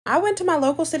I went to my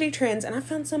local City Trends and I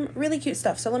found some really cute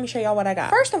stuff, so let me show y'all what I got.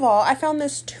 First of all, I found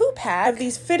this 2-pack of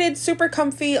these fitted, super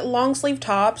comfy, long sleeve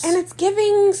tops, and it's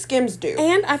giving Skims do.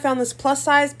 And I found this plus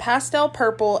size pastel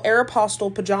purple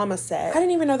Aeropostale pajama set. I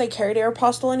didn't even know they carried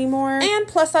Aeropostale anymore. And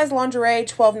plus size lingerie,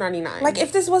 $12.99. Like,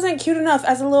 if this wasn't cute enough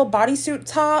as a little bodysuit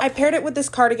top, I paired it with this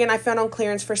cardigan I found on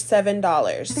clearance for $7.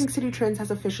 I think City Trends has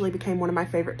officially become one of my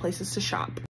favorite places to shop.